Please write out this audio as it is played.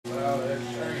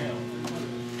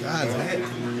mine's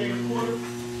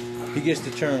ahead. He gets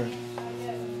the turn.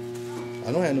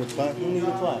 I don't have no clock. Who needs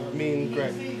a clock? I mean,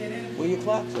 Greg. Where your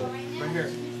clock's at? Right here.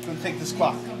 I'm gonna take this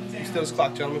clock. You steal this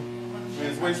clock, gentlemen.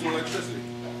 It's wasting electricity.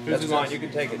 That's fine. You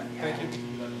can take it. Thank you.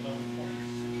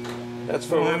 That's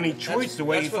for. I don't have any choice the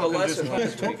way that's you for the fucking lesson.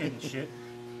 just talking shit.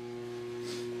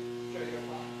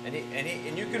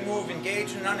 And you can move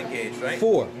engaged and unengaged, right?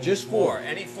 4. Just 4.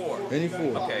 Any 4. Any 4.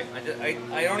 Okay.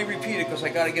 I only repeat it because I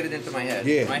got to get it into my head.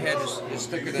 Yeah. My head is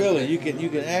thicker than. Philly, you can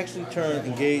actually turn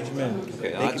engaged men.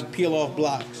 Okay, They can peel off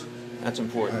blocks. That's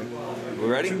important. We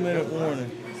ready? 2-minute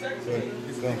warning.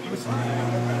 Go.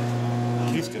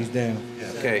 He's down.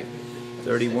 Okay.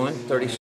 31, 30.